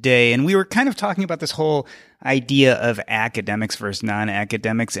early today, and we were kind of talking about this whole idea of academics versus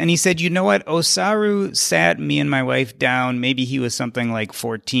non-academics. And he said, you know what? Osaru sat me and my wife down, maybe he was something like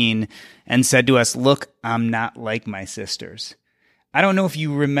 14, and said to us, look, I'm not like my sisters. I don't know if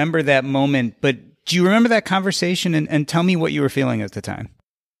you remember that moment, but do you remember that conversation? And tell me what you were feeling at the time.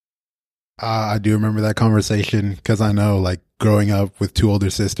 I do remember that conversation because I know, like, growing up with two older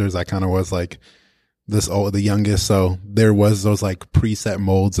sisters, I kind of was like the youngest. So there was those like preset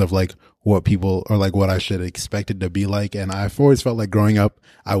molds of like what people or like what I should expect it to be like. And I've always felt like growing up,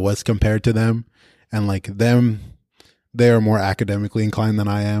 I was compared to them, and like them, they are more academically inclined than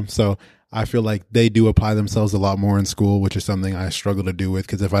I am. So I feel like they do apply themselves a lot more in school, which is something I struggle to do with,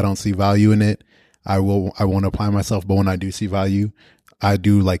 because if I don't see value in it, I won't apply myself. But when I do see value, I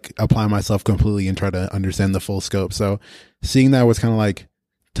do like apply myself completely and try to understand the full scope. So seeing that was kind of like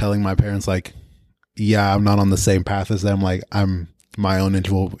telling my parents, like, yeah, I'm not on the same path as them. Like, I'm my own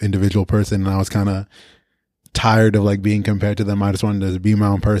individual person. And I was kind of tired of like being compared to them. I just wanted to be my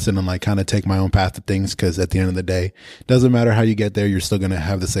own person and like kind of take my own path to things. Cause at the end of the day, it doesn't matter how you get there. You're still going to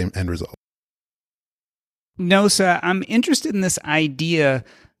have the same end result. Nosa, I'm interested in this idea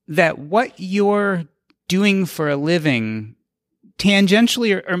that what you're doing for a living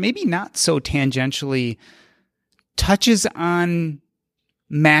tangentially, or maybe not so tangentially, touches on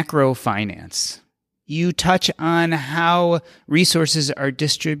macro finance. You touch on how resources are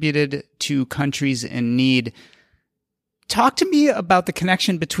distributed to countries in need. Talk to me about the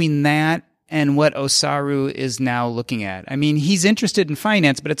connection between that and what Osaru is now looking at. I mean, he's interested in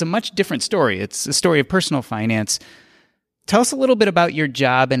finance, but it's a much different story. It's a story of personal finance. Tell us a little bit about your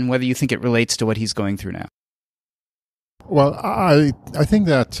job and whether you think it relates to what he's going through now. Well, I think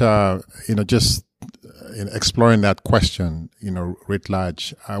that, just in exploring that question, writ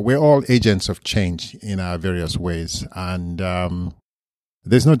large, we're all agents of change in our various ways. And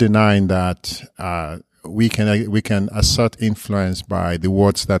there's no denying that we can assert influence by the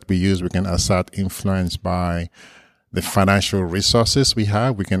words that we use. We can assert influence by the financial resources we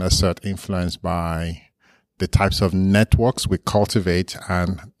have. We can assert influence by the types of networks we cultivate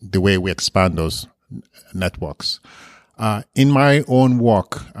and the way we expand those networks. In my own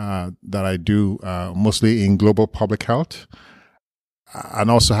work that I do, mostly in global public health, and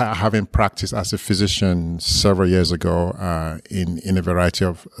also having practiced as a physician several years ago in a variety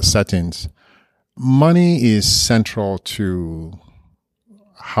of settings, money is central to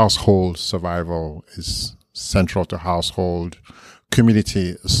household survival, is central to household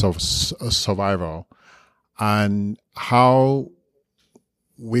community survival, and how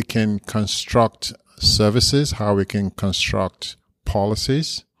we can construct services, how we can construct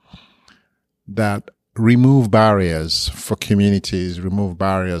policies that remove barriers for communities, remove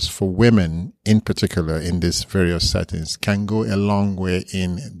barriers for women in particular in these various settings, can go a long way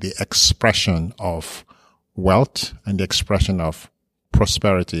in the expression of wealth and the expression of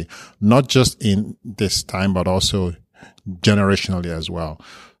prosperity, not just in this time, but also generationally as well.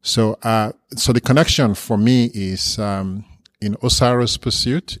 So the connection for me is, in Osaru's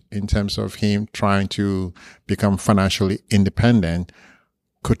pursuit, in terms of him trying to become financially independent,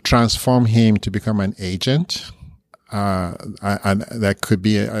 could transform him to become an agent, and that could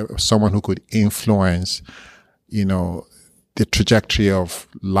be someone who could influence, the trajectory of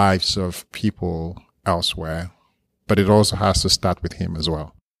lives of people elsewhere. But it also has to start with him as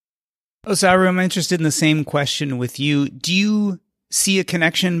well. Osaru, I'm interested in the same question with you. Do you see a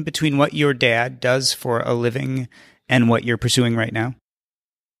connection between what your dad does for a living and what you're pursuing right now?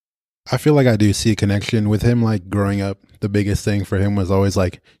 I feel like I do see a connection with him. Like, growing up, the biggest thing for him was always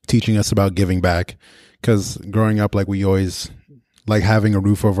like teaching us about giving back. Because growing up, like, we always, like, having a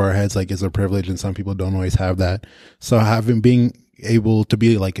roof over our heads, like, is a privilege, and some people don't always have that. So being able to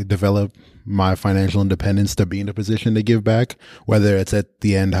be like develop my financial independence to be in a position to give back, whether it's at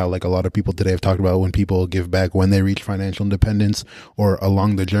the end, how like a lot of people today have talked about when people give back when they reach financial independence, or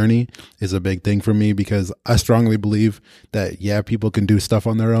along the journey, is a big thing for me, because I strongly believe that, yeah, people can do stuff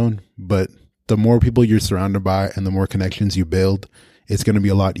on their own, but the more people you're surrounded by and the more connections you build, it's going to be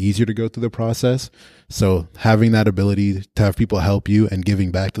a lot easier to go through the process. So having that ability to have people help you and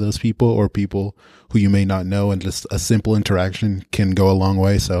giving back to those people, or people who you may not know, and just a simple interaction can go a long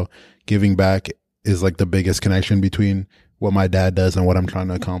way. So giving back is like the biggest connection between what my dad does and what I'm trying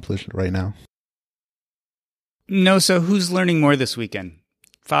to accomplish right now. No, so who's learning more this weekend?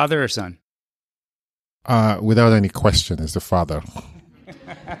 Father or son? Without any question, is the father.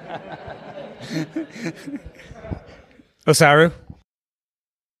 Osaru?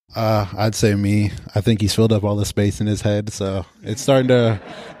 I'd say me. I think he's filled up all the space in his head, so it's starting to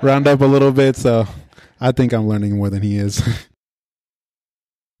round up a little bit. So I think I'm learning more than he is.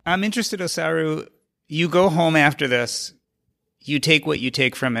 I'm interested, Osaru. You go home after this. You take what you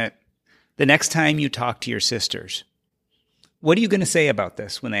take from it. The next time you talk to your sisters, what are you going to say about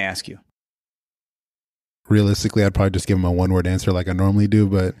this when they ask you? Realistically, I'd probably just give them a one-word answer like I normally do,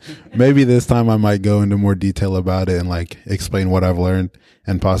 but maybe this time I might go into more detail about it and like explain what I've learned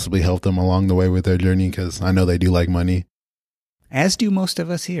and possibly help them along the way with their journey, because I know they do like money. As do most of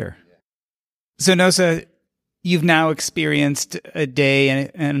us here. So Nosa, you've now experienced a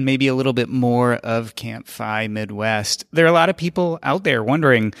day and maybe a little bit more of CampFI Midwest. There are a lot of people out there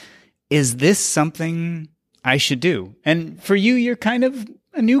wondering, is this something I should do? And for you, you're kind of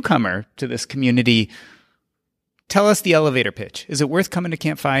a newcomer to this community. Tell us the elevator pitch. Is it worth coming to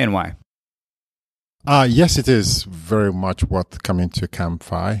CampFI and why? Yes, it is very much worth coming to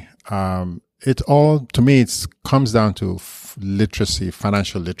CampFI. To me, it comes down to literacy,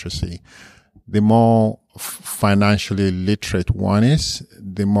 financial literacy. The more financially literate one is,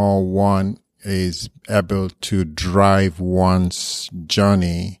 the more one is able to drive one's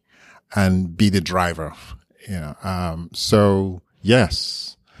journey and be the driver. So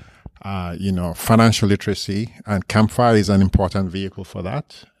yes, financial literacy, and CampFI is an important vehicle for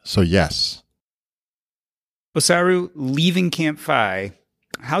that. So yes. Osaru, leaving CampFI,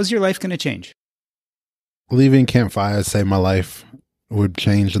 how's your life going to change? Leaving CampFI, I'd say my life would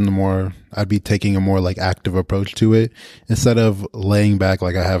change in the more, I'd be taking a more like active approach to it instead of laying back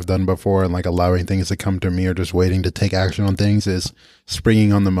like I have done before and like allowing things to come to me or just waiting to take action on things. Is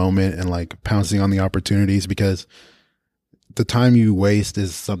springing on the moment and like pouncing on the opportunities, because the time you waste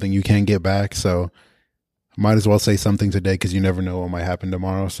is something you can't get back. So might as well say something today, because you never know what might happen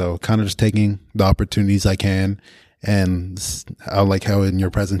tomorrow. So kind of just taking the opportunities I can. And I like how in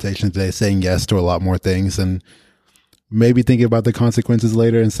your presentation today, saying yes to a lot more things and maybe thinking about the consequences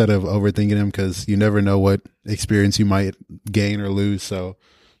later instead of overthinking them, because you never know what experience you might gain or lose. So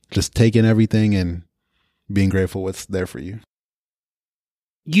just taking everything and being grateful what's there for you.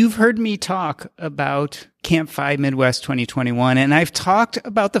 You've heard me talk about CampFI Midwest 2021, and I've talked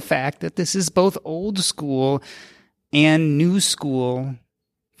about the fact that this is both old school and new school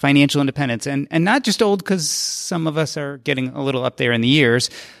financial independence. And not just old because some of us are getting a little up there in the years,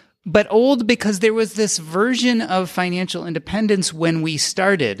 but old because there was this version of financial independence when we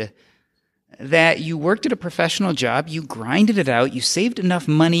started that you worked at a professional job, you grinded it out, you saved enough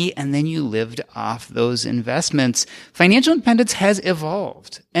money, and then you lived off those investments. Financial independence has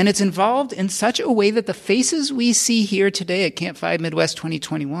evolved, and it's evolved in such a way that the faces we see here today at CampFI Midwest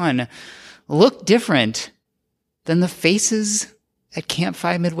 2021 look different than the faces at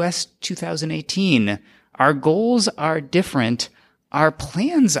CampFI Midwest 2018. Our goals are different, our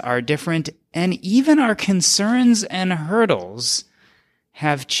plans are different, and even our concerns and hurdles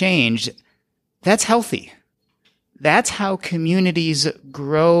have changed. That's healthy. That's how communities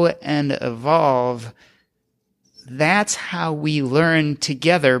grow and evolve. That's how we learn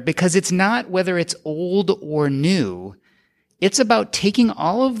together, because it's not whether it's old or new. It's about taking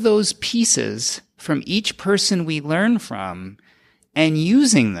all of those pieces from each person we learn from and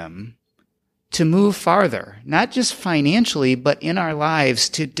using them to move farther, not just financially, but in our lives,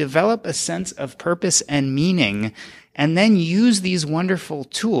 to develop a sense of purpose and meaning, and then use these wonderful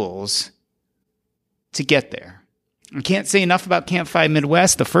tools to get there. I can't say enough about CampFI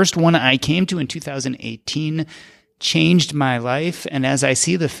Midwest. The first one I came to in 2018 changed my life. And as I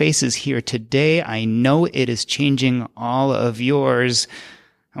see the faces here today, I know it is changing all of yours.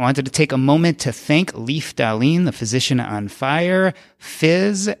 I wanted to take a moment to thank Leif Dahlin, the physician on fire,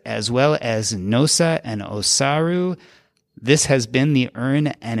 Fizz, as well as Nosa and Osaru. This has been the Earn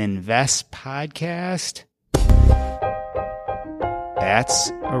and Invest podcast. That's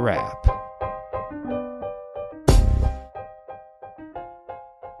a wrap.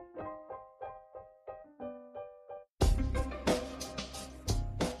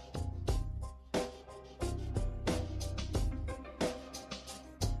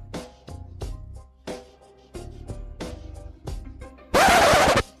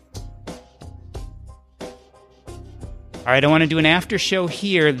 All right, I want to do an after show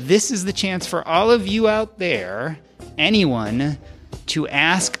here. This is the chance for all of you out there, anyone, to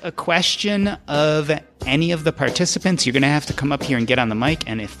ask a question of any of the participants. You're going to have to come up here and get on the mic.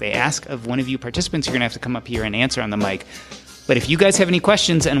 And if they ask of one of you participants, you're going to have to come up here and answer on the mic. But if you guys have any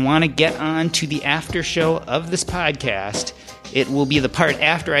questions and want to get on to the after show of this podcast, it will be the part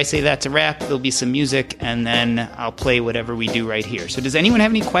after I say that's a wrap. There'll be some music, and then I'll play whatever we do right here. So does anyone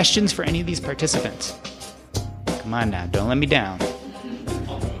have any questions for any of these participants? Come on now, don't let me down.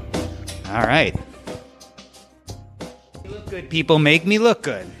 All right. Look good, people. Make me look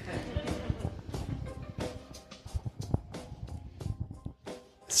good.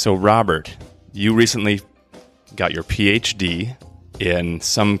 So, Robert, you recently got your PhD in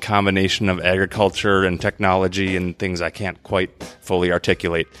some combination of agriculture and technology and things I can't quite fully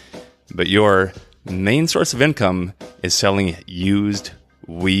articulate. But your main source of income is selling used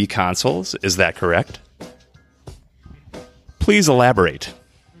Wii consoles. Is that correct? Please elaborate.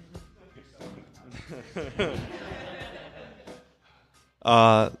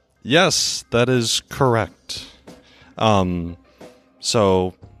 Yes, that is correct.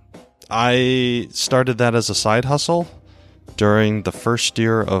 So I started that as a side hustle during the first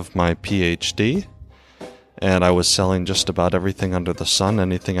year of my PhD, and I was selling just about everything under the sun,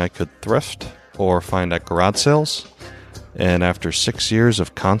 anything I could thrift or find at garage sales. And after 6 years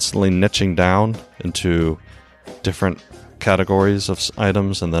of constantly niching down into different categories of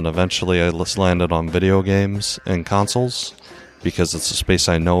items, and then eventually I just landed on video games and consoles because it's a space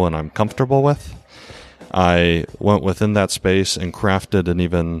I know and I'm comfortable with. I went within that space and crafted an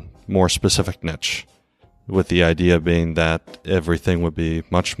even more specific niche, with the idea being that everything would be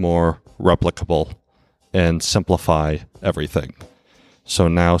much more replicable and simplify everything. So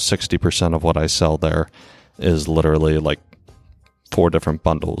now 60% of what I sell there is literally like 4 different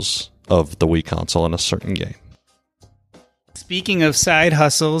bundles of the Wii console in a certain game. Speaking of side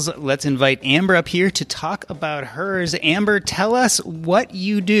hustles, let's invite Amber up here to talk about hers. Amber, tell us what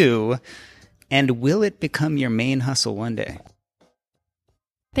you do, and will it become your main hustle one day?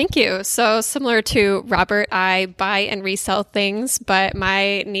 Thank you. So similar to Robert, I buy and resell things, but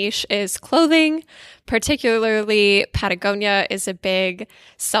my niche is clothing. Particularly, Patagonia is a big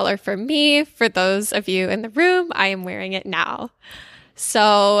seller for me. For those of you in the room, I am wearing it now.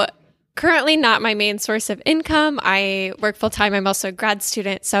 So currently not my main source of income. I work full time. I'm also a grad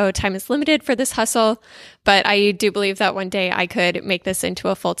student, so time is limited for this hustle. But I do believe that one day I could make this into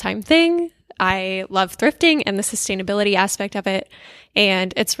a full-time thing. I love thrifting and the sustainability aspect of it,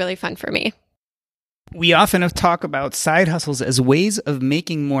 and it's really fun for me. We often talk about side hustles as ways of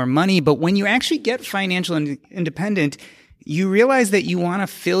making more money, but when you actually get financial independent, you realize that you want to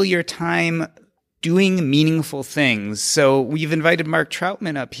fill your time doing meaningful things. So we've invited Mark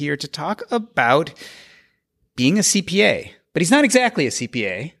Troutman up here to talk about being a CPA, but he's not exactly a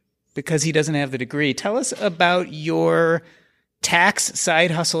CPA because he doesn't have the degree. Tell us about your tax side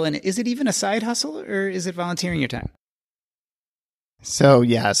hustle, and is it even a side hustle, or is it volunteering your time? So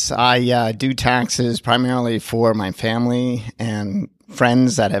yes, I do taxes primarily for my family and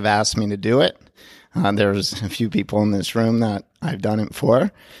friends that have asked me to do it. There's a few people in this room that I've done it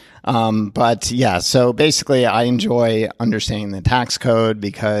for. But yeah, so basically I enjoy understanding the tax code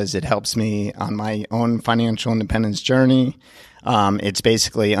because it helps me on my own financial independence journey. It's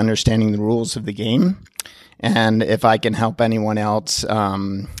basically understanding the rules of the game. And if I can help anyone else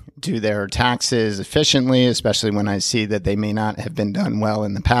do their taxes efficiently, especially when I see that they may not have been done well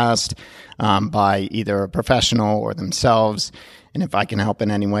in the past by either a professional or themselves, and if I can help in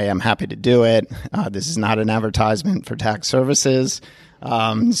any way, I'm happy to do it. This is not an advertisement for tax services,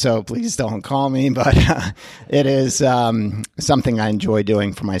 so please don't call me, but it is something I enjoy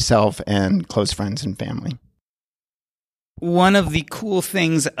doing for myself and close friends and family. One of the cool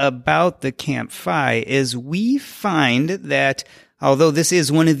things about the CampFI is we find that although this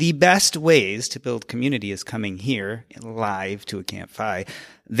is one of the best ways to build community is coming here live to a CampFI,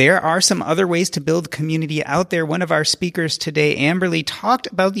 there are some other ways to build community out there. One of our speakers today, Amberly, talked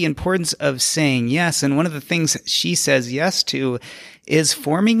about the importance of saying yes. And one of the things she says yes to is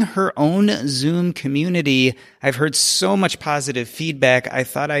forming her own Zoom community. I've heard so much positive feedback. I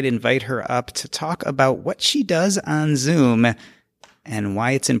thought I'd invite her up to talk about what she does on Zoom and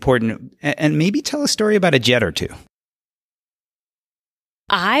why it's important, and maybe tell a story about a jet or two.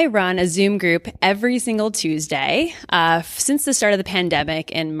 I run a Zoom group every single Tuesday since the start of the pandemic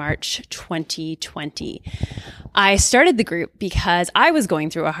in March 2020. I started the group because I was going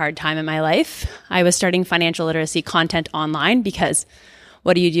through a hard time in my life. I was starting financial literacy content online because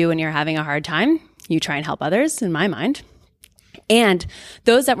what do you do when you're having a hard time? You try and help others, in my mind. And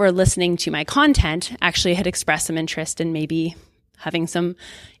those that were listening to my content actually had expressed some interest in maybe having some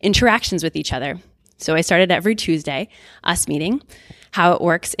interactions with each other. So I started every Tuesday, us meeting. How it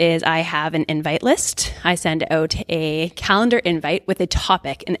works is I have an invite list. I send out a calendar invite with a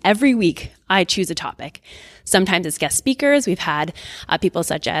topic, and every week I choose a topic. Sometimes it's guest speakers. We've had people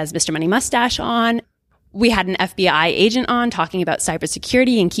such as Mr. Money Mustache on. We had an FBI agent on talking about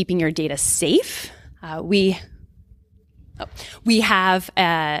cybersecurity and keeping your data safe. We have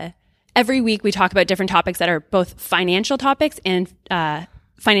every week we talk about different topics that are both financial topics and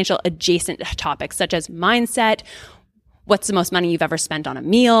financial adjacent topics such as mindset, what's the most money you've ever spent on a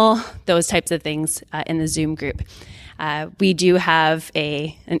meal, those types of things in the Zoom group. We do have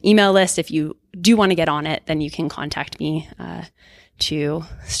an email list. If you do want to get on it, then you can contact me to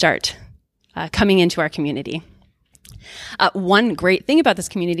start coming into our community. One great thing about this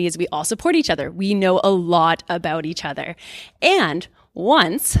community is we all support each other. We know a lot about each other. And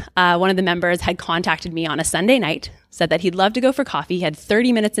once, one of the members had contacted me on a Sunday night, said that he'd love to go for coffee. He had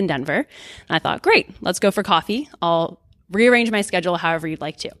 30 minutes in Denver. And I thought, great, let's go for coffee. I'll rearrange my schedule however you'd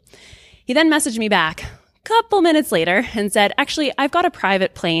like to. He then messaged me back a couple minutes later and said, actually, I've got a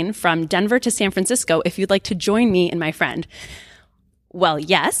private plane from Denver to San Francisco if you'd like to join me and my friend. Well,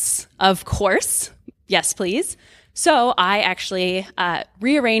 yes, of course. Yes, please. So I actually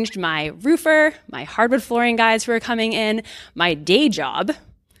rearranged my roofer, my hardwood flooring guys who were coming in, my day job,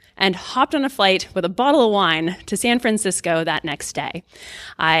 and hopped on a flight with a bottle of wine to San Francisco that next day.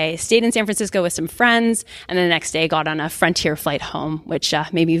 I stayed in San Francisco with some friends, and then the next day got on a Frontier flight home, which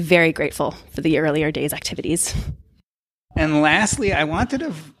made me very grateful for the earlier day's activities. And lastly, I wanted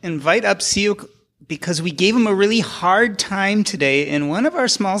to invite up Siuk because we gave him a really hard time today. In one of our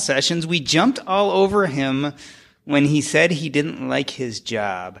small sessions, we jumped all over him when he said he didn't like his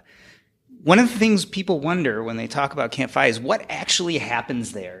job. One of the things people wonder when they talk about CampFI is what actually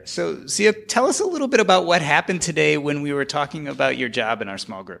happens there. So, Siuk, tell us a little bit about what happened today when we were talking about your job in our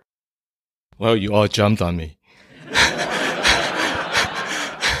small group. Well, you all jumped on me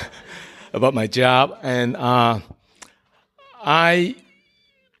about my job. And I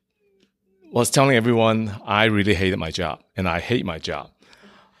was telling everyone I really hated my job, and I hate my job.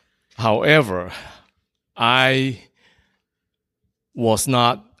 However, I was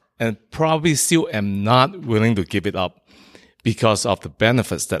not, and probably still am not willing to give it up because of the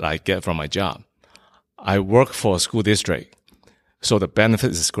benefits that I get from my job. I work for a school district, so the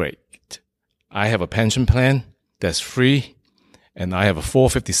benefits is great. I have a pension plan that's free, and I have a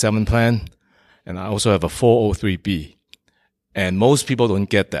 457 plan, and I also have a 403B. And most people don't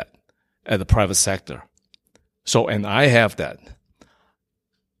get that at the private sector. So, and I have that.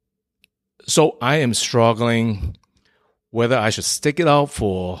 So I am struggling whether I should stick it out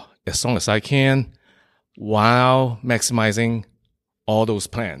for as long as I can while maximizing all those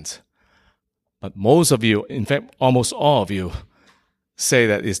plans. But most of you, in fact, almost all of you, say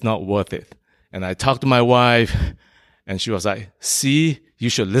that it's not worth it. And I talked to my wife, and she was like, see, you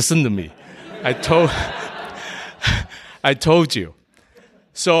should listen to me. I told you.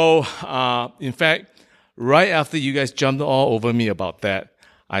 So, in fact, right after you guys jumped all over me about that,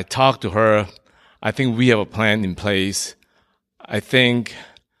 I talked to her. I think we have a plan in place. I think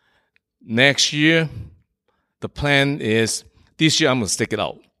next year, the plan is this year I'm going to stick it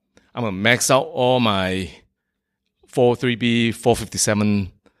out. I'm going to max out all my 403B,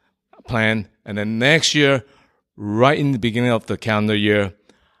 457 plan. And then next year, right in the beginning of the calendar year,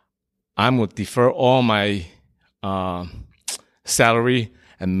 I'm going to defer all my salary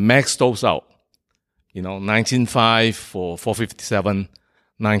and max those out. You know, 19.5 for 457,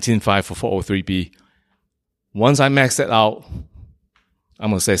 19.5 for 403B. Once I max that out, I'm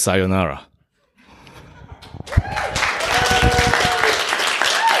going to say sayonara.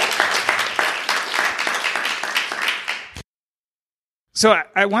 So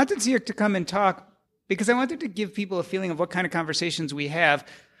I wanted Siuk to come and talk because I wanted to give people a feeling of what kind of conversations we have.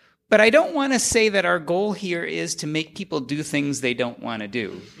 But I don't want to say that our goal here is to make people do things they don't want to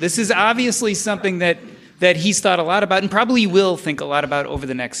do. This is obviously something that he's thought a lot about and probably will think a lot about over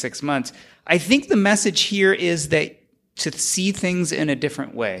the next 6 months. I think the message here is that to see things in a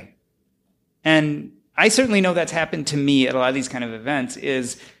different way. And I certainly know that's happened to me at a lot of these kind of events,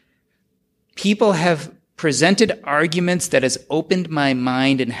 is people have presented arguments that has opened my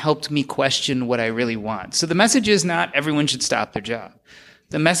mind and helped me question what I really want. So the message is not everyone should stop their job.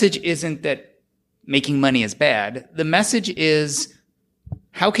 The message isn't that making money is bad. The message is,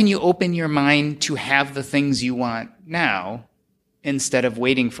 how can you open your mind to have the things you want now instead of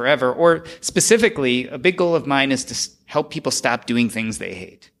waiting forever? Or specifically, a big goal of mine is to help people stop doing things they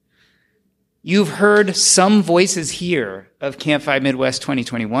hate. You've heard some voices here of CampFI Midwest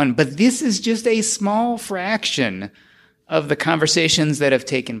 2021, but this is just a small fraction of the conversations that have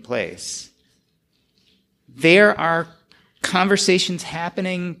taken place. There are conversations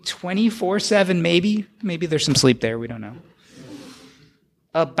happening 24/7, maybe there's some sleep there, we don't know,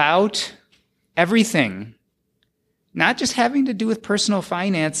 about everything, not just having to do with personal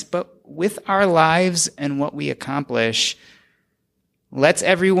finance, but with our lives and what we accomplish. Let's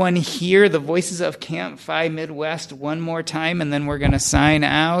everyone hear the voices of CampFI Midwest one more time, and then we're going to sign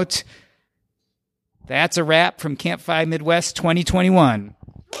out. That's a wrap from CampFI Midwest 2021.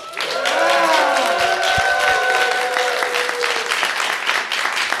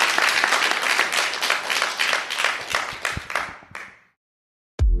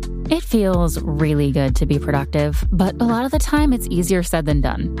 feels really good to be productive, but a lot of the time it's easier said than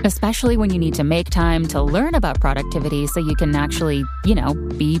done, especially when you need to make time to learn about productivity so you can actually,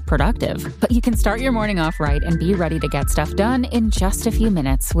 be productive. But you can start your morning off right and be ready to get stuff done in just a few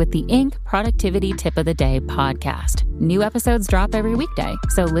minutes with the Inc. Productivity Tip of the Day podcast. New episodes drop every weekday,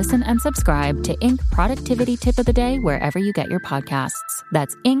 so listen and subscribe to Inc. Productivity Tip of the Day wherever you get your podcasts.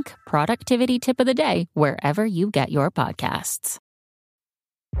 That's Inc. Productivity Tip of the Day wherever you get your podcasts.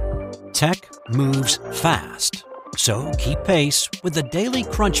 Tech moves fast, so keep pace with the Daily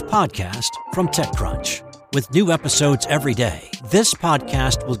Crunch podcast from TechCrunch. With new episodes every day, this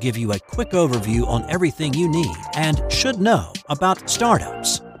podcast will give you a quick overview on everything you need and should know about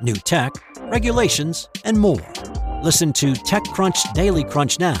startups, new tech, regulations, and more. Listen to TechCrunch Daily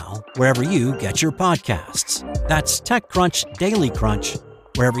Crunch now, wherever you get your podcasts. That's TechCrunch Daily Crunch,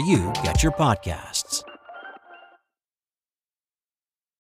 wherever you get your podcasts.